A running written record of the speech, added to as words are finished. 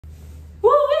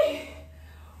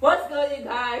Hey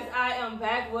guys, I am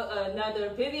back with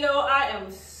another video. I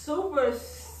am super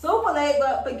late,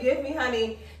 but forgive me,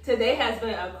 honey. Today has been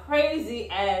a crazy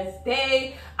ass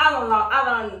day. I don't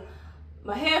know.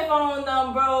 My headphone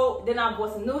done broke. Then I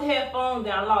bought some new headphones.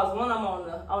 Then I lost one of them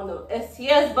on the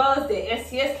STS bus. Then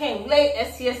STS came late.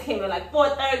 STS came at like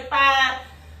 4:35.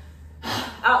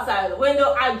 Outside of the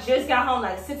window. I just got home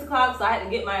like 6 o'clock, so I had to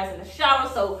get my ass in the shower.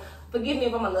 So forgive me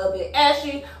if I'm a little bit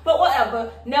ashy, but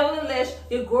whatever. Nevertheless,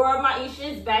 your girl Maisha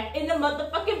is back in the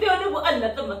motherfucking building with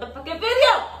another motherfucking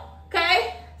video.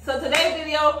 Okay? So today's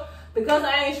video, because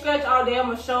I ain't stretched all day, I'm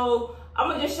gonna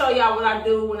just show y'all what I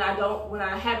do when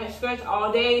I haven't stretched all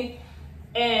day.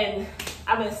 And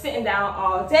I've been sitting down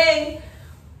all day.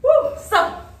 Woo!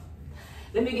 So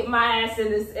let me get my ass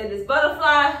in this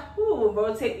butterfly. Woo,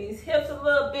 rotate these hips a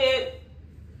little bit.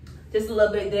 Just a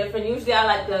little bit different. Usually I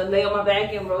like to lay on my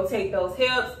back and rotate those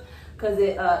hips because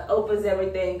it opens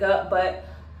everything up. But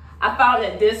I found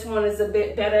that this one is a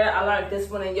bit better. I learned this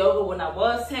one in yoga when I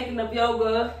was taking up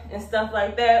yoga and stuff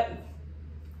like that.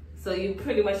 So you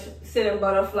pretty much sit in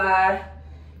butterfly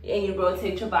and you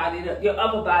rotate your body, your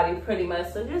upper body pretty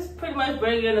much. So just pretty much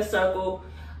bring it in a circle.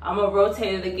 I'm going to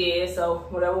rotate it again. So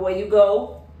whatever way you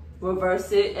go,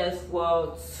 reverse it as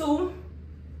well too.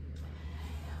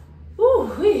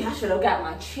 Ooh, I should have got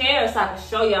my chair so I can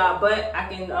show y'all, but I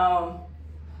can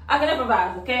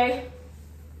improvise, okay?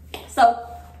 So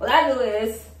what I do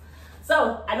is,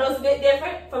 so I know it's a bit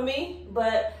different for me,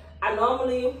 but I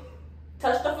normally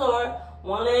touch the floor,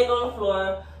 one leg on the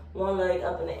floor, one leg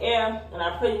up in the air, and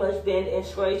I pretty much bend and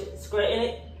straighten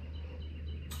it.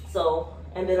 So,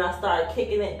 and then I start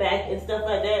kicking it back and stuff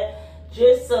like that,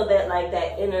 just so that like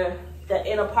that inner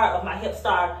part of my hip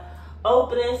start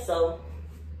opening. So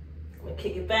I'm gonna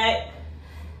kick it back.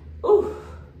 Ooh.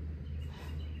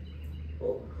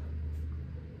 Ooh.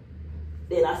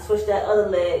 Then I switch that other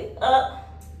leg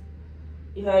up.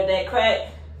 You heard that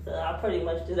crack? So I pretty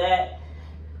much do that.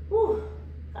 Ooh.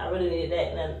 I really need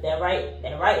that right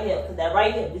hip, because that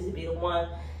right hip needs to be the one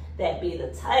that be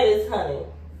the tightest, honey.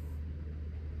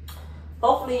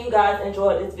 Hopefully you guys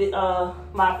enjoyed this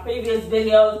my previous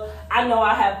videos. I know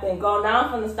I have been going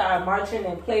down from the start marching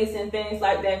and placing things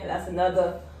like that, because that's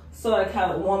another sort of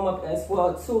kind of warm up as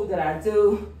well too that I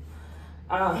do.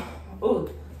 Ooh,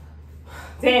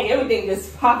 dang, everything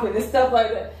just popping and stuff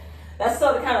like that. That's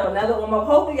sort of kind of another warm up.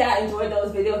 Hopefully y'all enjoyed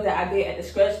those videos that I did at the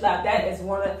Stretch Lab. That is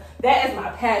my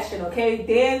passion, okay?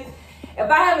 Dance,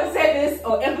 if I haven't said this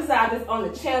or emphasized this on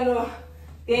the channel,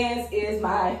 dance is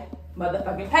my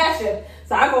motherfucking passion.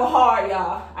 So I go hard,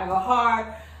 y'all. I go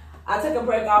hard. I took a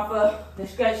break off of the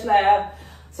Stretch Lab.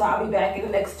 So I'll be back in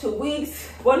the next 2 weeks.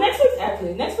 Well, next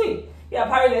week. Yeah,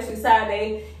 probably next week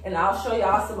Saturday. And I'll show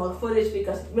y'all some more footage,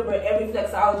 because remember, every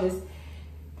flexologist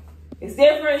is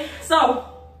different. So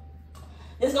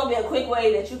this is gonna be a quick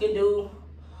way that you can do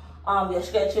your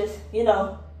stretches, you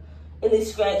know, at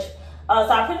least stretch. So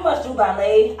I pretty much do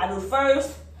ballet. I do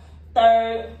first,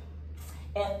 third,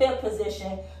 and fifth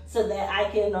position, so that I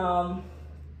can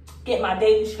get my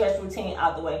daily stretch routine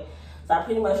out the way. So I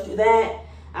pretty much do that.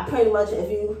 I pretty much,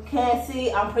 if you can't see,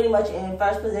 I'm pretty much in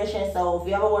first position. So if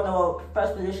you ever want to know what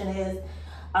first position is,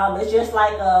 it's just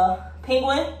like a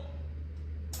penguin.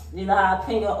 You know how a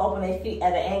penguin open their feet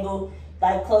at an angle,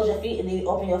 like close your feet and then you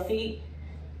open your feet.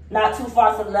 Not too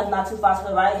far to the left, not too far to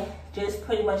the right. Just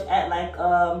pretty much at like,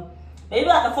 maybe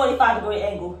like a 45-degree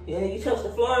angle. Yeah, you touch the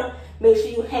floor, make sure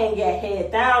you hang your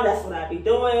head down. That's what I be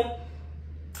doing.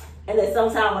 And then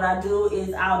sometimes what I do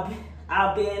is I'll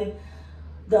bend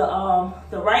the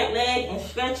right leg and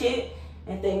stretch it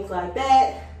and things like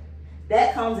that.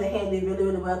 That comes in handy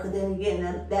really well, because then you're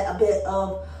getting that a bit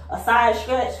of a side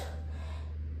stretch.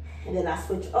 And then I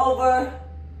switch over.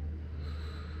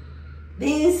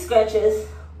 These stretches,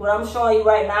 what I'm showing you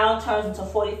right now, turns into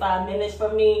 45 minutes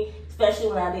for me, especially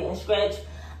when I didn't stretch.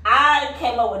 I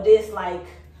came up with this like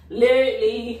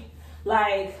literally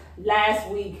like last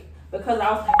week, because I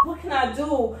was like, what can I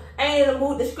do? I ain't in the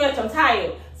mood to stretch, I'm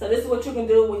tired. So this is what you can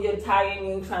do when you're tired and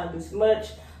you're trying to do too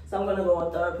much. So I'm gonna go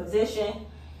in third position.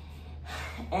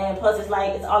 And plus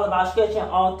it's all about stretching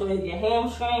all three of your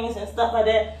hamstrings and stuff like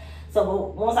that.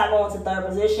 So once I go into third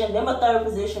position, then my third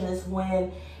position is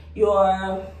when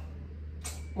the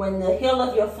heel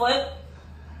of your foot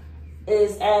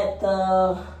is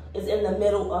in the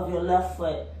middle of your left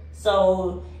foot.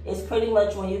 So it's pretty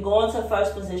much when you go into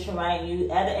first position, right? You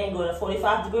at an angle, a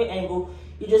 45-degree angle,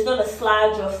 you're just gonna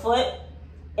slide your foot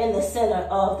in the center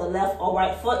of the left or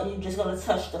right foot, and you're just gonna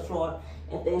touch the floor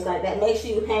and things like that. Make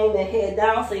sure you hang the head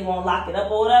down so you won't lock it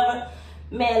up or whatever.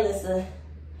 Man, listen,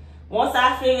 once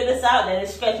I figured this out, that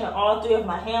it's stretching all three of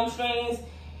my hamstrings,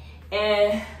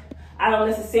 and I don't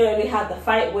necessarily have to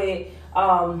fight with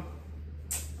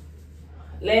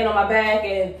laying on my back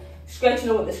and stretching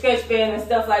it with the stretch band and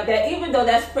stuff like that, even though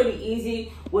that's pretty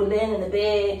easy with laying in the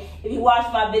bed. If you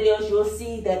watch my videos, you'll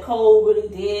see that Cole really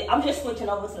did. I'm just switching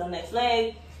over to the next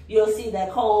leg. You'll see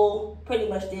that Cole pretty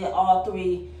much did all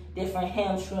 3 different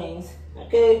hamstrings,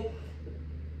 okay?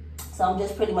 So I'm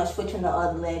just pretty much switching the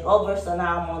other leg over. So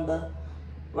now I'm on the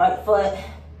right foot.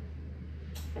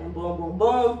 And boom, boom,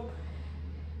 boom.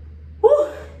 Woo!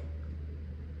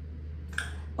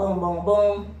 Boom, boom,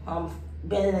 boom. I'm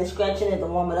bending and stretching it to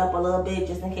warm it up a little bit,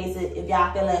 just in case if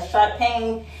y'all feel that sharp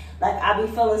pain like I be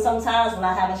feeling sometimes when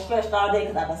I haven't stretched all day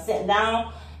because I've been sitting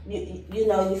down.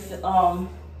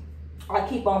 I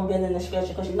keep on bending and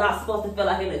stretching because you're not supposed to feel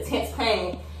like an intense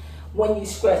pain when you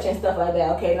stretch and stuff like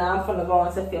that. Okay, now I'm gonna go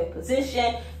into 5th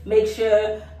position. Make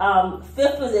sure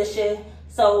 5th position.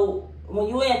 So when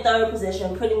you're in 3rd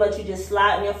position, pretty much you just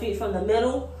sliding your feet from the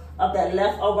middle of that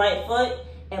left or right foot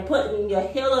and putting your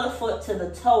heel of the foot to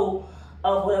the toe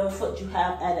of whatever foot you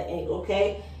have at an angle,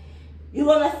 okay? You're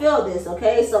gonna feel this,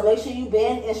 okay? So make sure you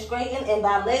bend and straighten. In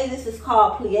ballet, this is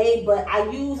called plie, but I'm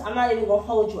not even gonna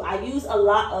hold you. I use a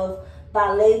lot of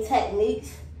ballet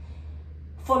techniques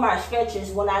for my stretches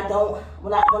when I'm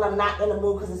not in the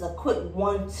mood, because it's a quick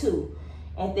 1-2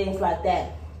 and things like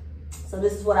that. So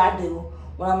this is what I do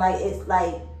when I'm like, it's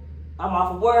like I'm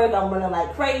off of work, I'm running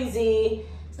like crazy,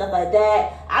 stuff like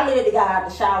that. I literally got out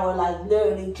of the shower like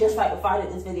literally just right before I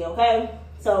did this video, okay?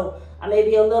 So I may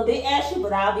be a little bit ashy,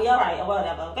 but I'll be all right or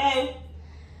whatever, okay?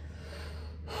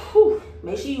 Whew.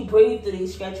 Make sure you breathe through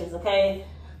these stretches, okay?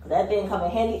 Because that thing come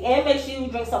in handy. And make sure you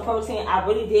drink some protein. I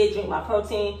really did drink my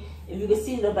protein. If you can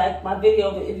see the back my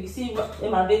video, if you see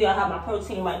in my video, I have my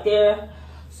protein right there.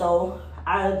 So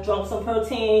I drank some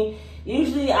protein.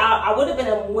 Usually I would have been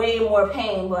in way more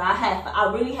pain, but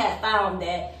I really had found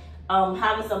that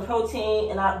having some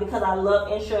protein, and because I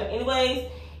love insurance anyways,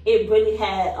 it really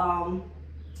had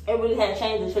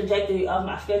changed the trajectory of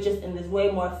my stretches, and it's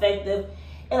way more effective,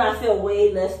 and I feel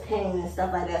way less pain and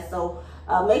stuff like that. So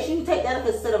make sure you take that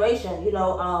into consideration. You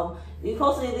know, you're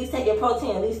supposed to at least take your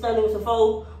protein at least 30 minutes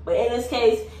before, but in this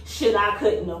case, shit, I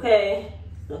couldn't, okay?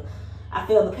 So I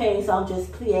feel the pain, so I'm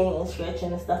just plying and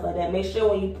stretching and stuff like that. Make sure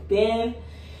when you bend,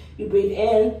 you breathe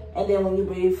in, and then when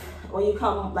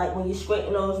you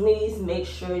straighten those knees, make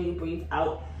sure you breathe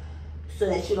out so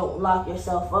that you don't lock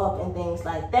yourself up and things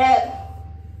like that.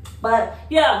 But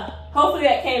yeah, hopefully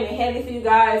that came in handy for you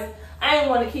guys. I didn't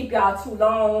want to keep y'all too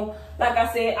long. Like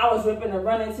I said, I was ripping and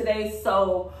running today,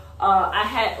 so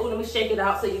let me shake it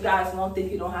out so you guys won't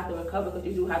think you don't have to recover, because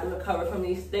you do have to recover from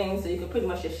these things. So you can pretty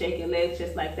much just shake your legs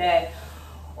just like that,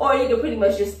 or you can pretty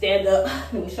much just stand up.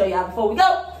 Let me show y'all before we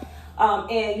go.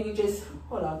 And you can just,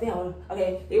 hold on, damn,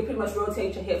 okay, you can pretty much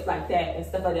rotate your hips like that and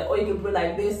stuff like that, or you can put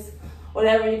like this,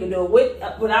 whatever. You can do it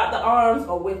without the arms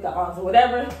or with the arms or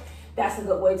whatever. That's a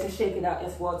good way to shake it out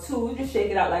as well too. You just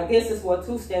shake it out like this as well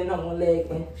too, standing on one leg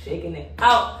and shaking it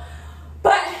out.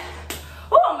 But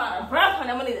I'm out of breath,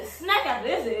 honey. I'm gonna need a snack after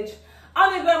this, bitch.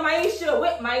 I'm your girl Maisha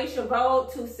with Maisha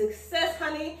Road to Success,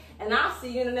 honey, and I'll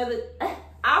see you in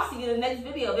the next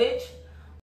video, bitch.